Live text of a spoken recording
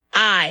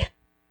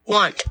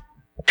want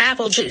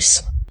apple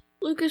juice.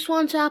 Lucas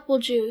wants apple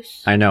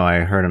juice. I know, I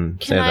heard him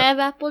say that. Can I have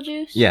apple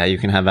juice? Yeah, you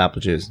can have apple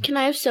juice. Can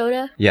I have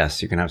soda?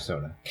 Yes, you can have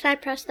soda. Can I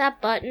press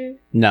that button?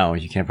 No,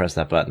 you can't press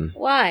that button.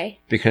 Why?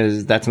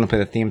 Because that's going to play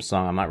the theme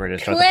song. I'm not ready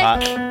to start Click. the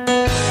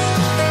pot.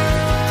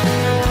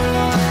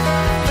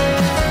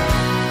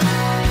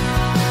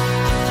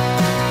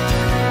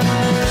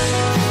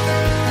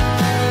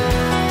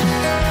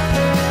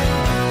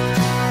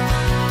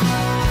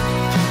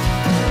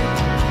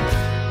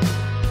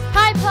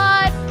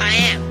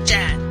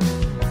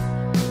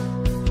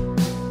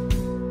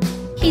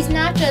 He's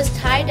not just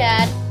Hi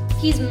Dad,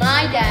 he's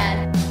my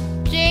dad.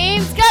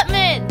 James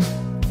Gutman!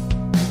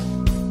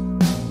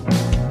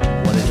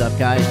 What is up,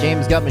 guys?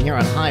 James Gutman here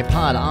on Hi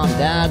Pod. I'm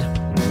Dad.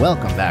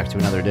 Welcome back to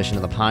another edition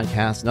of the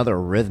podcast.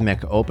 Another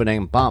rhythmic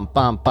opening. Bump,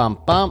 bump,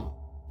 bump, bump.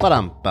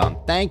 Ba-dum,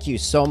 bump. Thank you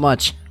so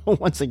much.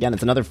 Once again,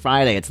 it's another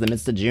Friday. It's the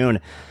midst of June.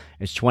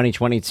 It's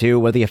 2022.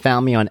 Whether you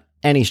found me on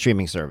any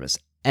streaming service,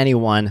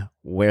 anyone,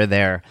 we're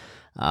there.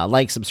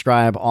 Like,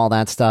 subscribe, all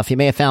that stuff. You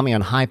may have found me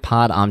on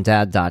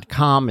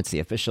HiPodI'mDad.com. It's the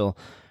official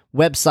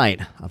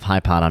website of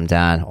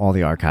HiPodI'mDad. All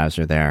the archives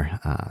are there,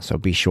 so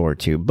be sure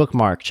to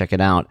bookmark, check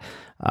it out.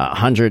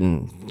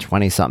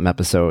 120-something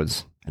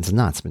episodes. It's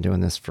nuts. Been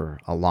doing this for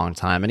a long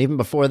time. And even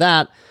before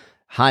that,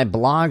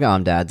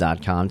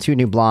 HiBlogI'mDad.com. 2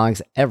 new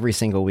blogs every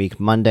single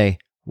week, Monday,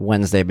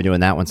 Wednesday. Been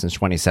doing that one since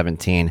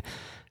 2017.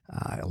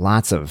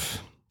 Lots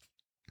of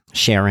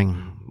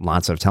sharing,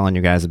 lots of telling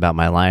you guys about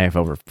my life,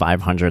 over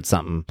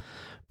 500-something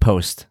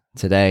posts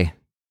today.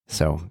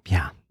 So,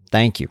 yeah,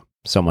 thank you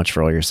so much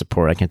for all your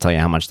support. I can't tell you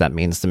how much that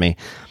means to me.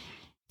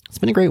 It's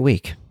been a great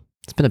week.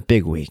 It's been a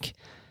big week.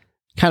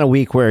 Kind of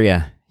week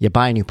where you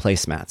buy new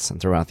placemats and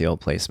throw out the old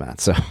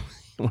placemats. So,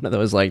 one of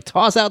those, like,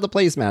 toss out the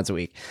placemats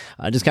week.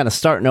 Just kind of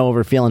starting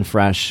over, feeling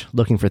fresh,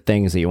 looking for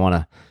things that you want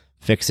to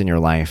fix in your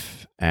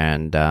life,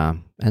 and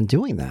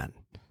doing that.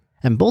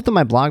 And both of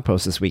my blog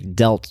posts this week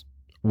dealt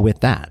with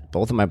that.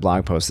 Both of my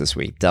blog posts this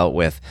week dealt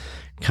with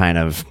kind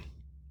of,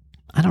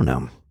 I don't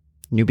know,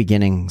 new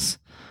beginnings,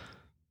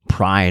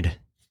 pride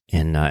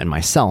in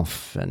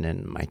myself and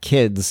in my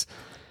kids.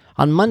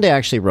 On Monday, I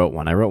actually wrote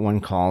one. I wrote one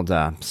called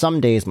Some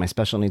Days My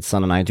Special Needs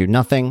Son and I Do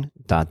Nothing, ...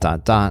 And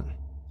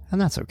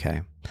that's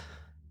okay.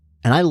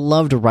 And I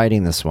loved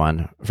writing this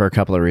one for a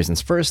couple of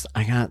reasons. First,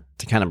 I got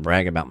to kind of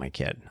brag about my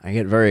kid. I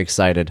get very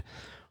excited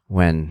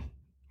when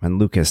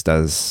Lucas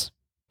does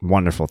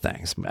wonderful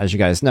things. As you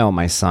guys know,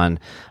 my son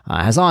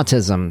has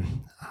autism.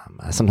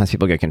 Sometimes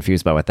people get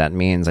confused by what that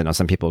means. I know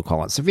some people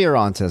call it severe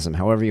autism,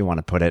 however you want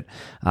to put it.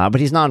 But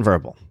he's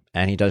nonverbal,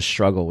 and he does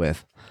struggle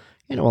with,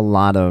 a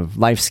lot of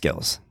life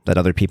skills that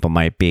other people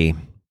might be,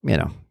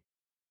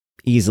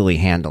 easily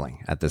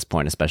handling at this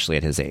point, especially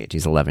at his age.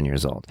 He's 11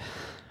 years old.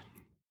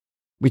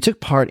 We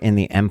took part in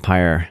the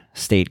Empire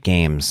State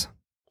Games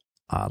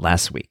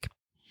last week.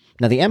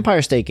 Now, the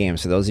Empire State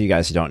Games, for those of you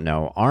guys who don't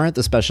know, aren't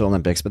the Special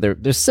Olympics, but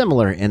they're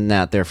similar in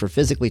that they're for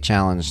physically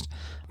challenged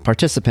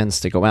participants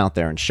to go out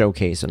there and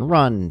showcase and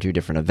run and do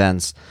different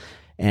events.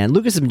 And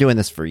Lucas has been doing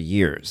this for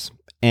years.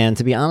 And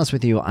to be honest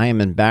with you, I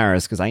am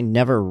embarrassed because I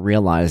never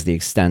realized the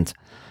extent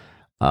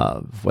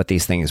of what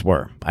these things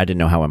were. I didn't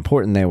know how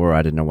important they were.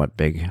 I didn't know what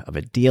big of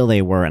a deal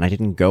they were, and I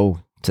didn't go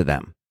to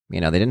them. They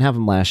didn't have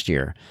them last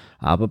year.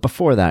 But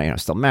before that,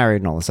 still married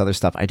and all this other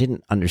stuff, I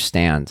didn't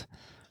understand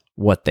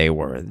what they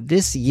were.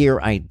 This year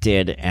I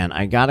did, and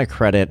I got to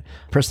credit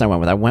the person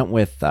I went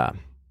with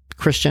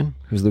Christian,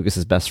 who's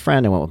Lucas's best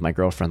friend. I went with my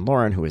girlfriend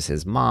Lauren, who is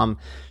his mom.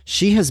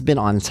 She has been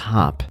on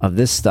top of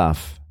this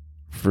stuff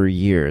for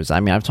years. I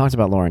mean, I've talked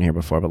about Lauren here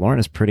before, but Lauren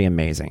is pretty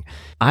amazing.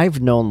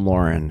 I've known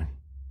Lauren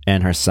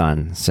and her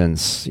son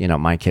since,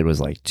 my kid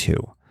was like 2,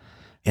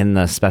 in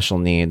the special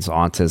needs,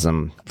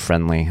 autism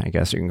friendly, I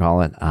guess you can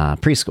call it,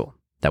 preschool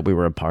that we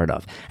were a part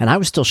of. And I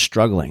was still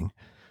struggling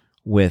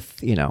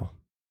with, not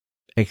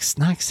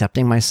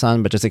accepting my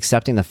son, but just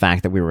accepting the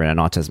fact that we were in an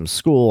autism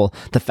school,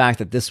 the fact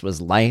that this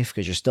was life,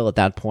 because you're still at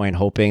that point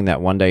hoping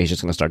that one day he's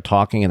just going to start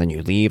talking and then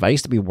you leave. I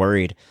used to be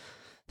worried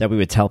that we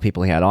would tell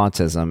people he had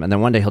autism, and then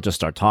one day he'll just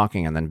start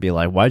talking and then be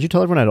like, why'd you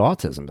tell everyone I had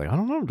autism? Like, I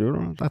don't know,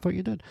 dude. I thought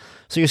you did.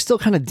 So you're still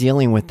kind of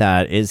dealing with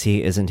that is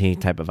he, isn't he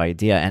type of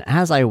idea. And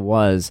as I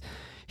was,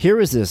 here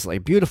is this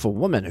like beautiful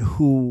woman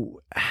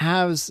who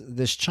has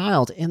this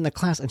child in the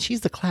class, and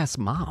she's the class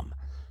mom.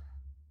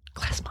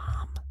 Class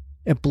mom.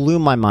 It blew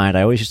my mind.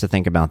 I always used to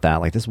think about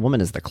that. Like, this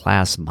woman is the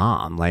class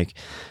mom. Like,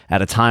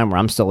 at a time where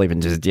I'm still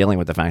even just dealing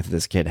with the fact that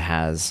this kid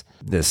has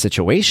this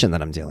situation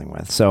that I'm dealing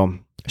with. So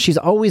she's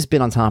always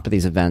been on top of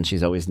these events.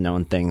 She's always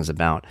known things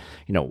about,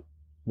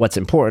 what's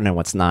important and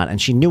what's not. And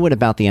she knew it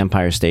about the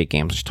Empire State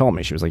Games. She told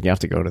me, she was like, you have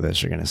to go to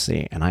this. You're going to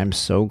see. And I'm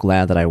so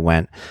glad that I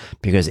went,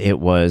 because it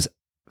was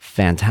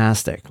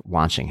fantastic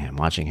watching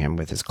him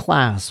with his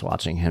class,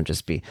 watching him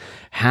just be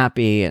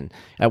happy. And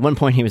at one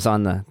point he was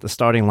on the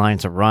starting line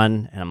to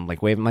run, and I'm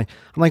like waving I'm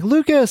like,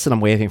 Lucas, and I'm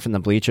waving from the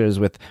bleachers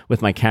with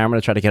my camera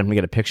to try to get him to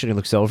get a picture. And he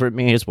looks over at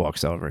me, he just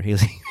walks over. He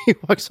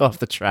walks off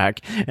the track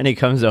and he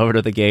comes over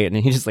to the gate and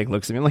he just like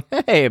looks at me. I'm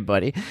like, hey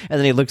buddy. And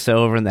then he looks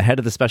over, and the head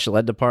of the special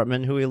ed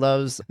department, who he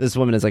loves, this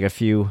woman is like a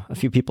few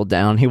people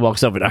down. He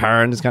walks over to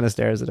her and just kind of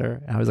stares at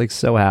her. I was like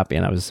so happy,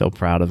 and I was so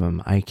proud of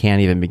him. I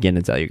can't even begin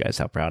to tell you guys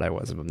how proud I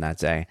was of him that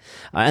day.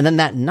 And then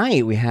that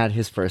night we had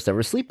his first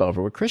ever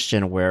sleepover with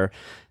Christian, where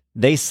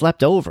they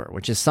slept over,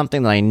 which is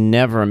something that I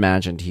never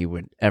imagined he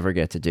would ever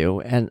get to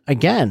do. And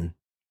again,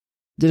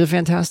 did a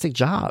fantastic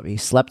job. He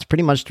slept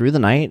pretty much through the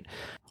night,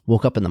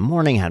 woke up in the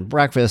morning, had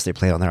breakfast. They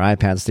played on their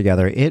iPads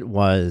together. It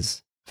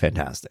was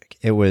fantastic.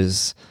 It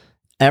was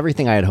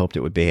everything I had hoped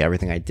it would be,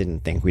 everything I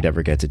didn't think we'd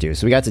ever get to do.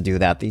 So we got to do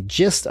that. The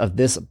gist of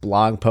this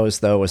blog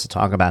post, though, was to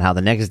talk about how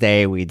the next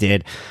day we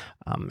did,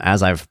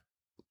 as I've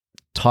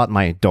taught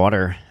my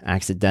daughter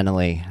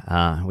accidentally,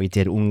 we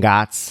did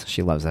ungats.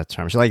 She loves that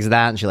term. She likes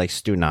that, and she likes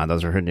stuna.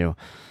 Those are her new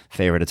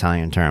favorite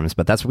Italian terms.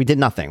 But we did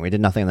nothing. We did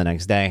nothing the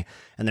next day.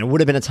 And there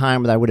would have been a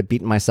time where I would have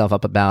beaten myself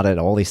up about it,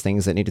 all these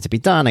things that needed to be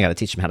done. I got to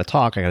teach him how to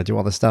talk. I got to do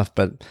all this stuff.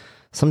 But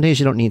some days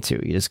you don't need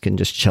to. You just can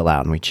chill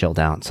out, and we chilled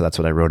out. So that's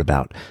what I wrote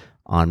about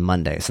on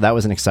Monday. So that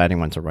was an exciting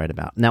one to write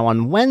about. Now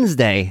on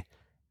Wednesday,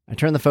 I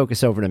turned the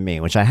focus over to me,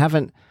 which I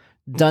haven't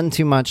done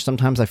too much.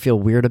 Sometimes I feel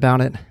weird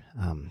about it.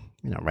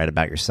 Write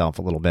about yourself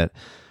a little bit.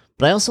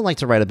 But I also like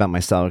to write about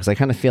myself, because I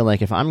kind of feel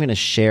like if I'm going to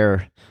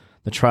share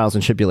the trials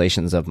and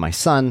tribulations of my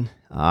son,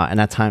 and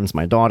at times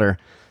my daughter,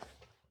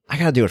 I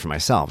got to do it for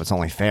myself. It's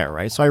only fair,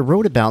 right? So I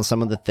wrote about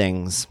some of the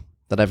things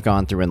that I've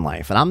gone through in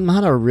life. And I'm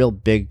not a real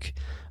big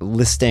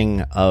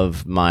listing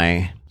of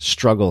my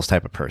struggles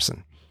type of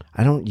person.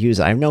 I don't use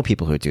it. I know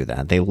people who do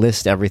that. They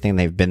list everything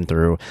they've been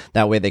through.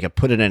 That way they could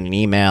put it in an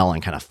email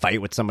and kind of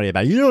fight with somebody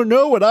about, you don't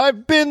know what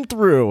I've been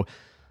through.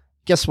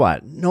 Guess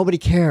what? Nobody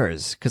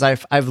cares, because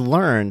I've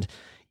learned,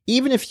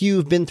 even if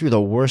you've been through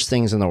the worst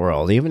things in the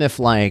world, even if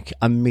like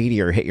a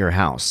meteor hit your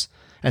house,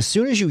 as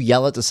soon as you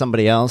yell it to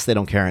somebody else, they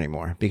don't care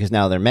anymore, because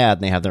now they're mad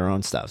and they have their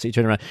own stuff. So you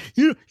turn around,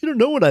 you don't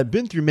know what I've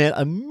been through, man.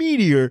 A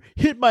meteor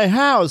hit my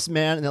house,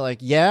 man. And they're like,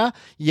 yeah,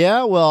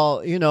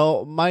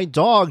 well, my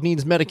dog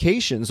needs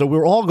medication, so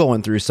we're all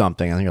going through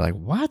something. And you're like,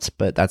 what?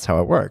 But that's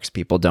how it works.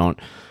 People don't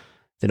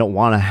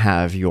want to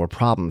have your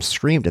problems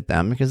screamed at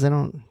them, because they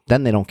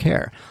don't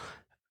care.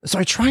 So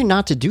I try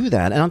not to do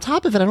that. And on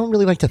top of it, I don't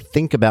really like to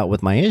think about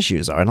what my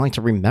issues are. I don't like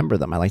to remember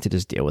them. I like to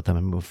just deal with them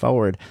and move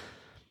forward.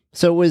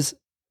 So it was,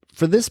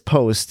 for this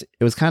post,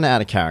 it was kind of out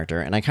of character.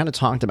 And I kind of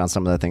talked about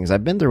some of the things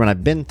I've been through. And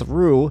I've been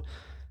through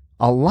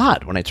a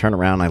lot. When I turn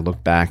around and I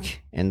look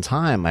back in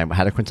time, I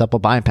had a quintuple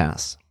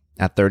bypass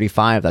at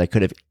 35 that I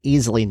could have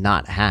easily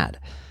not had.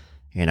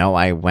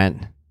 I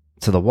went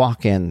to the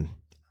walk-in.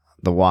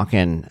 The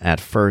walk-in at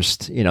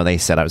first, they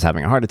said I was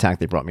having a heart attack.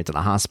 They brought me to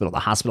the hospital. The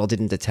hospital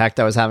didn't detect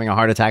I was having a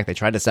heart attack. They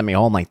tried to send me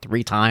home like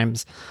 3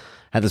 times.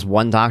 I had this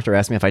one doctor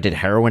ask me if I did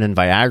heroin and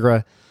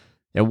Viagra.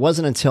 It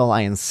wasn't until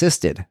I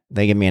insisted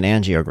they give me an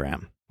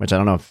angiogram, which I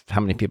don't know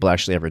how many people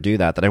actually ever do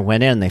that I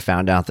went in, they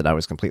found out that I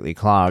was completely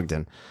clogged.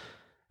 And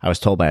I was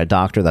told by a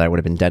doctor that I would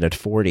have been dead at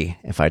 40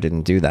 if I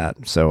didn't do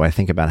that. So I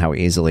think about how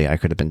easily I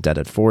could have been dead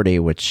at 40,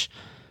 which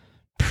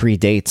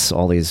predates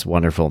all these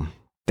wonderful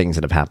things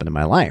that have happened in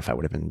my life. I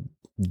would have been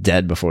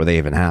dead before they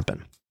even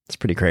happened. It's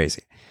pretty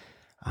crazy.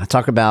 I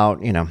talk about,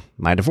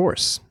 my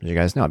divorce. As you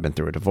guys know, I've been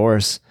through a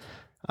divorce.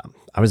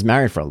 I was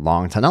married for a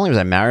long time. Not only was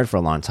I married for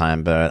a long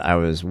time, but I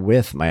was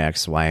with my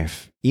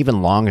ex-wife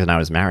even longer than I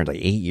was married, like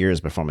 8 years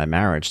before my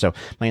marriage. So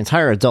my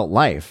entire adult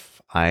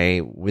life,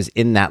 I was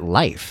in that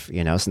life,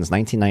 since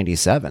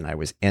 1997, I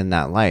was in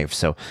that life.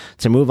 So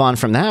to move on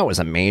from that was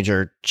a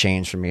major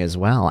change for me as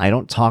well. I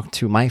don't talk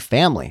to my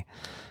family.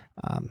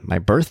 My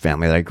birth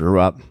family that I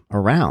grew up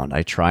around.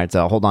 I tried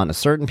to hold on to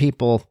certain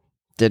people,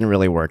 didn't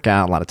really work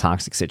out. A lot of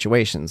toxic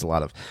situations, a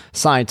lot of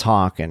side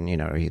talk,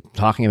 and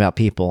talking about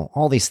people,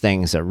 all these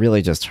things that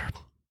really just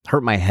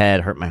hurt my head,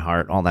 hurt my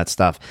heart, all that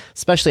stuff.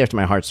 Especially after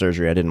my heart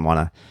surgery, I didn't want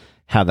to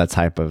have that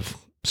type of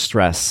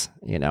stress,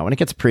 and it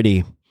gets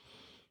pretty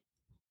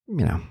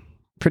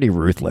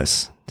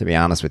ruthless, to be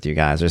honest with you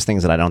guys. There's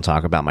things that I don't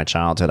talk about my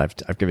childhood.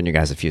 I've given you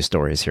guys a few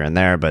stories here and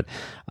there, but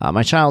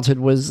my childhood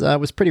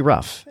was pretty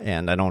rough,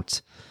 and I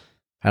don't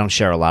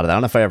share a lot of that. I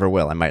don't know if I ever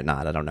will. I might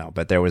not. I don't know.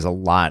 But there was a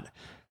lot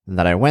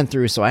that I went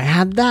through. So I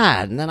had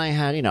that, and then I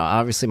had,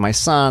 obviously my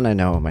son. I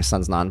know my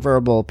son's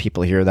nonverbal.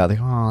 People hear that, they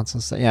go, "Oh, it's so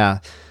sad." Yeah,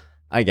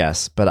 I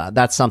guess. But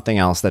that's something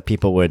else that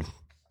people would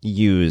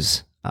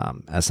use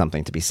as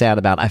something to be sad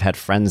about. I've had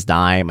friends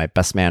die. My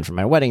best man from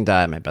my wedding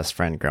died. My best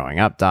friend growing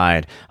up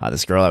died.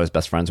 This girl I was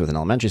best friends with in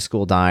elementary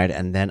school died.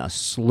 And then a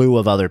slew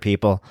of other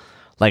people,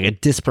 like a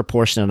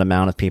disproportionate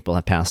amount of people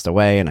have passed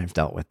away. And I've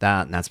dealt with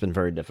that. And that's been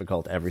very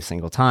difficult every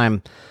single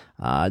time.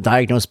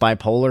 Diagnosed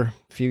bipolar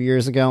a few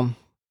years ago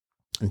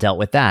and dealt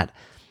with that.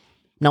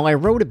 Now, I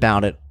wrote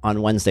about it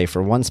on Wednesday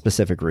for one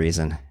specific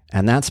reason.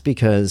 And that's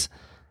because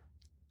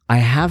I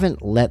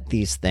haven't let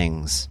these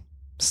things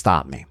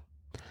stop me.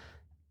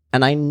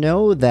 And I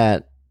know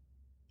that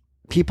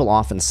people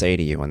often say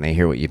to you when they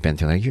hear what you've been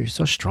through, like, you're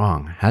so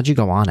strong. How'd you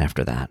go on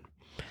after that?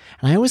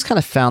 And I always kind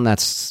of found that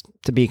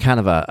to be kind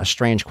of a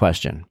strange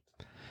question,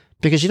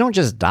 because you don't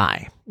just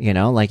die,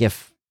 like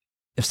if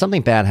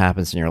something bad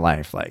happens in your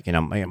life, like,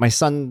 my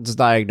son's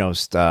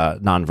diagnosed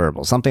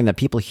nonverbal, something that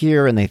people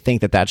hear and they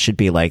think that should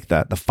be like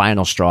the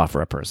final straw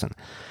for a person.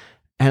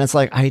 And it's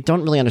like, I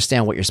don't really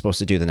understand what you're supposed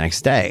to do the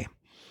next day,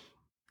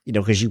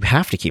 because you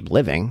have to keep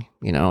living.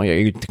 Are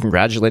you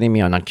congratulating me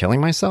on not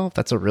killing myself?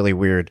 That's a really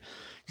weird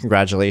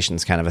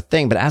congratulations kind of a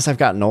thing. But as I've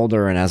gotten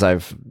older and as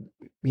I've,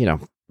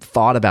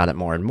 thought about it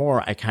more and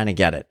more, I kind of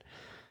get it.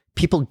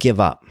 People give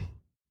up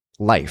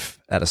life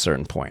at a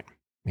certain point.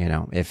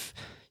 If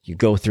you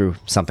go through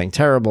something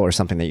terrible or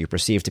something that you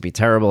perceive to be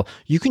terrible,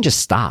 you can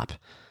just stop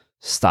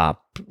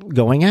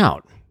going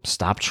out,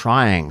 stop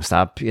trying,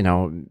 stop,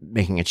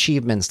 making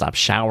achievements, stop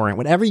showering,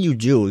 whatever you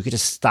do, you could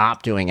just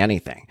stop doing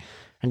anything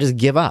and just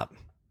give up.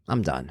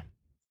 I'm done.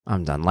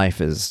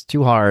 Life is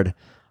too hard.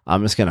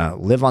 I'm just going to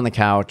live on the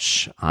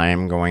couch.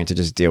 I'm going to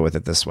just deal with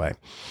it this way.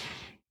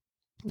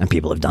 And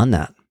people have done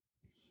that.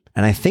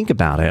 And I think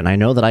about it, and I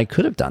know that I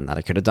could have done that.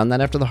 I could have done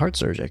that after the heart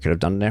surgery. I could have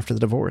done it after the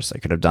divorce. I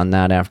could have done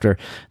that after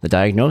the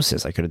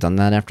diagnosis. I could have done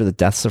that after the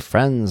deaths of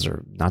friends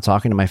or not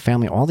talking to my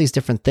family. All these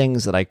different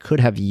things that I could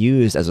have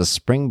used as a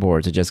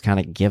springboard to just kind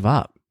of give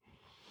up.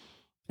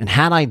 And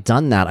had I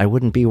done that, I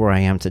wouldn't be where I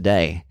am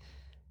today.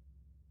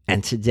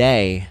 And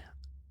today,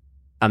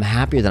 I'm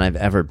happier than I've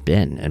ever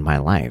been in my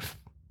life.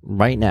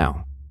 Right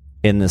now,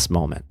 in this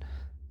moment,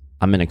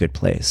 I'm in a good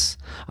place.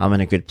 I'm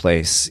in a good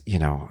place,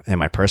 in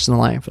my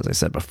personal life. As I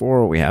said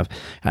before, I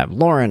have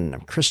Lauren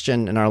and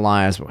Christian in our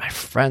lives. I have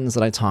friends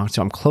that I talk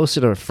to. I'm closer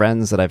to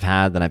friends that I've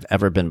had than I've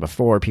ever been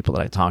before, people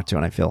that I talk to,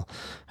 and I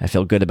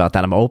feel good about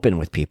that. I'm open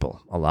with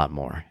people a lot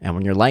more. And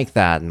when you're like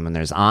that, and when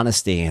there's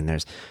honesty and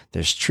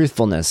there's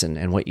truthfulness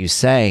in what you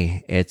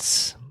say,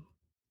 it's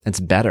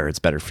better. It's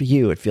better for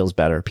you. It feels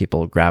better.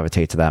 People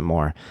gravitate to that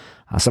more.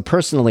 So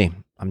personally,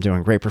 I'm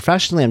doing great.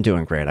 Professionally, I'm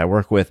doing great. I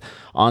work with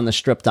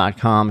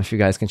onthestrip.com. If you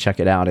guys can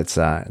check it out, it's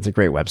a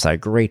great website.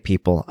 Great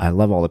people. I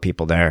love all the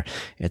people there.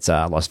 It's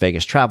a Las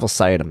Vegas travel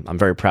site. I'm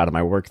very proud of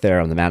my work there.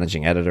 I'm the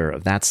managing editor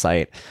of that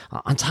site.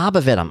 On top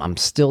of it, I'm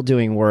still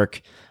doing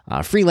work,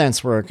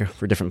 freelance work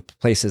for different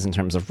places in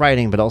terms of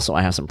writing, but also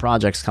I have some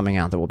projects coming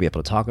out that we'll be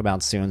able to talk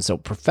about soon. So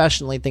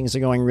professionally, things are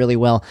going really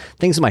well.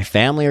 Things in my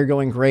family are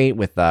going great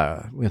with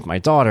my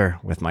daughter,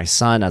 with my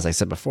son. As I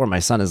said before, my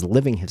son is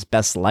living his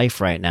best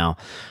life right now.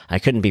 I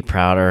couldn't be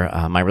prouder.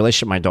 My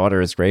relationship with my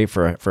daughter is great.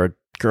 For a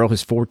girl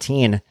who's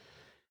 14,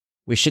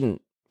 we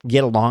shouldn't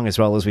get along as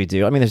well as we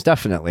do. I mean, there's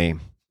definitely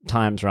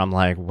times where I'm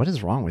like, what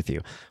is wrong with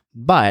you?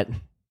 But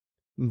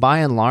by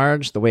and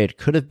large, the way it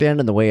could have been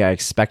and the way I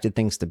expected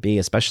things to be,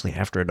 especially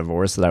after a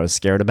divorce that I was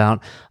scared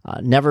about,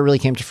 never really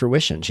came to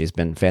fruition. She's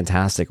been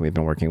fantastic. We've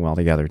been working well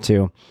together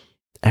too.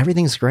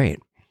 Everything's great.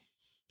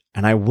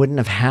 And I wouldn't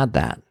have had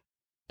that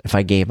if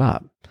I gave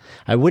up.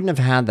 I wouldn't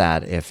have had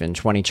that if in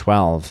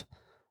 2012,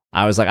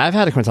 I was like, I've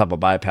had a quintuple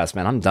bypass,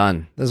 man. I'm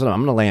done. This is what I'm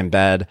going to lay in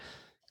bed.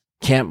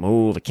 Can't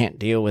move. I can't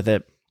deal with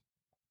it.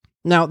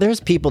 Now,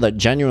 there's people that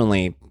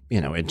genuinely,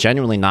 it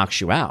genuinely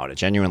knocks you out. It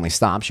genuinely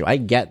stops you. I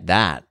get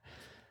that.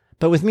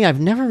 But with me,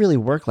 I've never really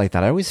worked like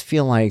that. I always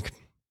feel like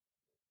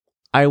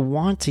I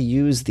want to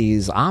use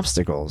these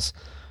obstacles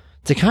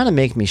to kind of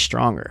make me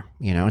stronger.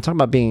 Talking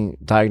about being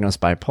diagnosed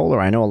bipolar,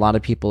 I know a lot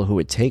of people who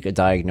would take a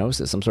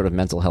diagnosis, some sort of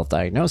mental health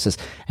diagnosis,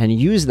 and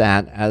use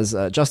that as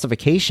a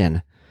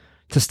justification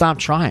to stop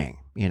trying,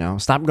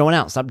 stop going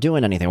out, stop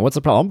doing anything. What's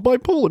the problem? I'm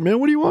bipolar, man.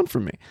 What do you want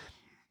from me?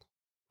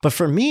 But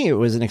for me, it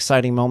was an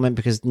exciting moment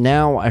because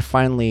now I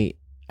finally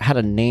had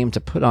a name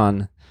to put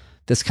on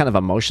this kind of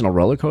emotional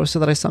roller coaster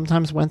that I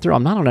sometimes went through.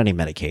 I'm not on any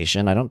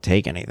medication. I don't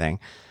take anything.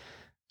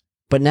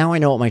 But now I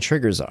know what my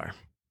triggers are.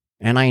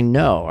 And I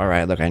know, all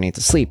right, look, I need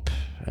to sleep.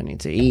 I need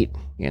to eat.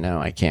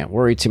 I can't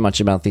worry too much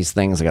about these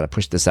things. I got to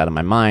push this out of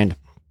my mind.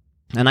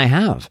 And I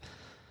have.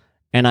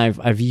 And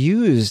I've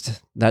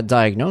used that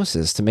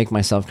diagnosis to make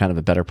myself kind of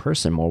a better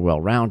person, more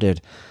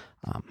well-rounded,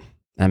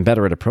 and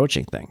better at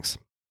approaching things.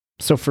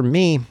 So for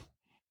me,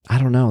 I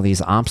don't know,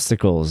 these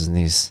obstacles and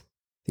these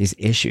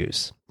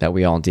issues that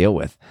we all deal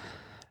with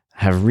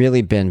have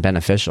really been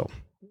beneficial.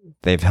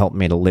 They've helped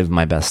me to live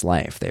my best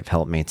life. They've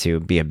helped me to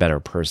be a better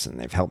person.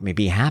 They've helped me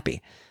be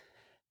happy.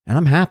 And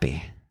I'm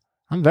happy.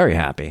 I'm very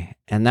happy.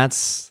 And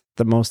that's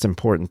the most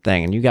important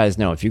thing. And you guys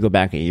know, if you go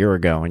back a year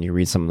ago and you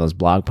read some of those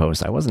blog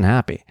posts, I wasn't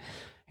happy.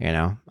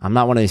 I'm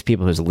not one of these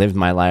people who's lived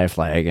my life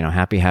like,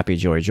 happy, happy,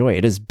 joy, joy.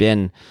 It has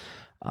been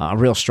a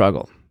real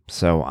struggle.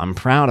 So I'm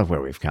proud of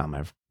where we've come.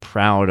 I'm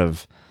proud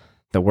of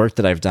the work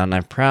that I've done.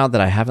 I'm proud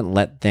that I haven't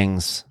let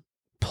things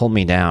pull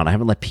me down. I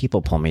haven't let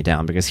people pull me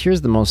down, because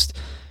here's the most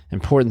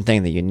important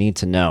thing that you need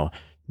to know.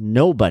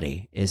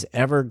 Nobody is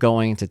ever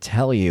going to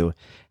tell you,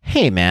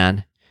 hey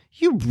man,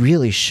 you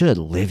really should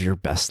live your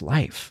best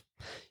life.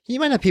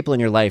 You might have people in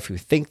your life who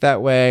think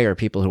that way or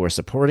people who are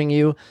supporting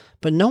you,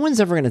 but no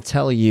one's ever going to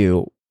tell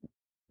you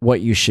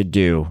what you should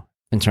do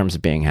in terms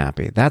of being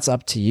happy. That's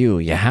up to you.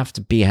 You have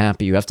to be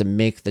happy. You have to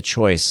make the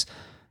choice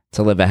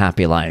to live a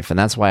happy life. And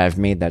that's why I've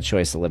made that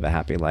choice to live a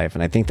happy life.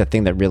 And I think the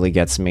thing that really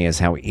gets me is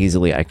how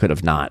easily I could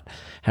have not,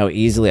 how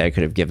easily I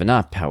could have given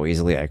up, how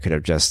easily I could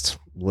have just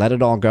let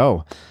it all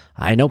go.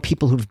 I know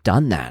people who've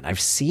done that. I've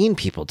seen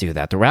people do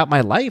that throughout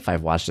my life.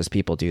 I've watched as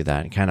people do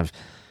that and kind of,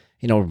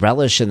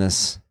 relish in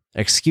this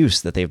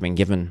excuse that they've been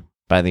given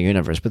by the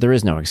universe. But there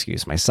is no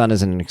excuse. My son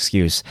isn't an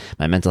excuse.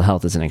 My mental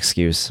health is an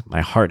excuse.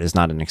 My heart is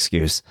not an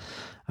excuse.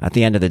 At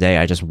the end of the day,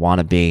 I just want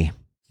to be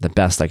the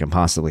best I can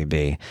possibly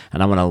be.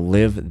 And I want to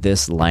live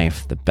this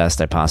life the best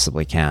I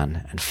possibly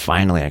can. And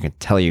finally, I can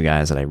tell you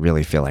guys that I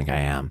really feel like I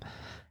am.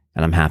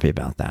 And I'm happy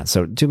about that.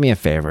 So do me a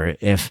favor.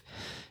 If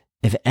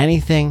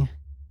anything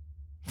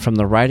from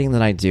the writing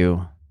that I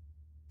do,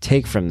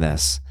 take from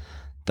this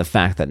the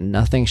fact that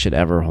nothing should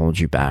ever hold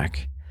you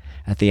back.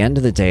 At the end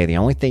of the day, the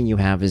only thing you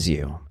have is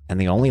you. And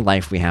the only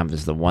life we have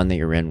is the one that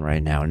you're in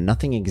right now.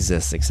 Nothing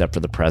exists except for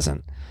the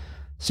present.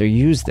 So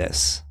use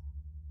this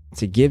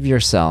to give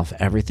yourself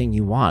everything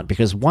you want,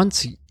 because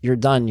once you're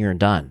done, you're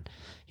done.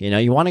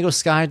 You want to go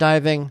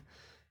skydiving,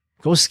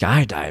 go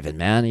skydiving,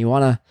 man. You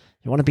want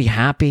to be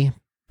happy,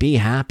 be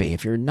happy.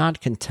 If you're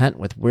not content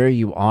with where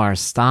you are,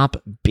 stop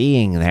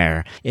being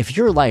there. If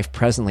your life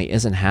presently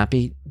isn't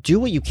happy, do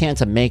what you can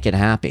to make it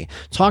happy.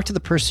 Talk to the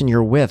person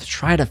you're with,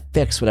 try to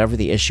fix whatever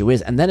the issue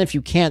is. And then if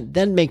you can't,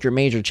 then make your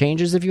major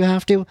changes if you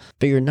have to.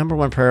 But your number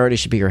one priority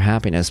should be your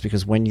happiness,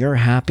 because when you're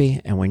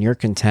happy and when you're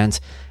content,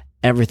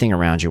 everything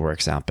around you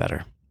works out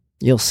better.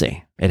 You'll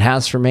see. It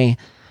has for me.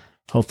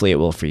 Hopefully it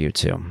will for you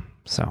too.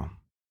 So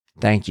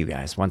thank you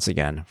guys once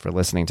again for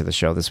listening to the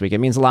show this week. It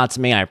means a lot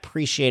to me. I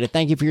appreciate it.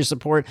 Thank you for your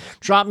support.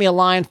 Drop me a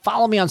line.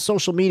 Follow me on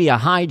social media.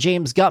 Hi,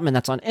 James Gutman.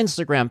 That's on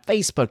Instagram,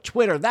 Facebook,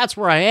 Twitter. That's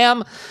where I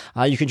am.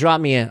 You can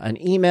drop me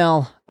an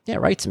email. Yeah,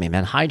 write to me,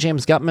 man.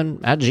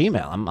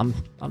 HiJamesGutman@gmail.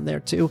 I'm there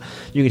too.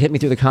 You can hit me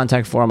through the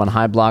contact form on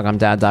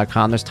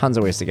hiblogimdad.com. There's tons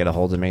of ways to get a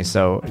hold of me,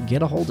 so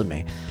get a hold of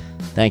me.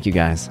 Thank you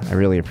guys. I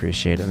really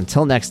appreciate it.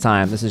 Until next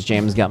time, this is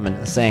James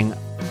Gutman saying,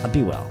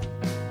 be well.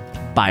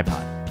 Bye,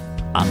 pod.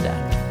 I'm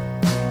Dad.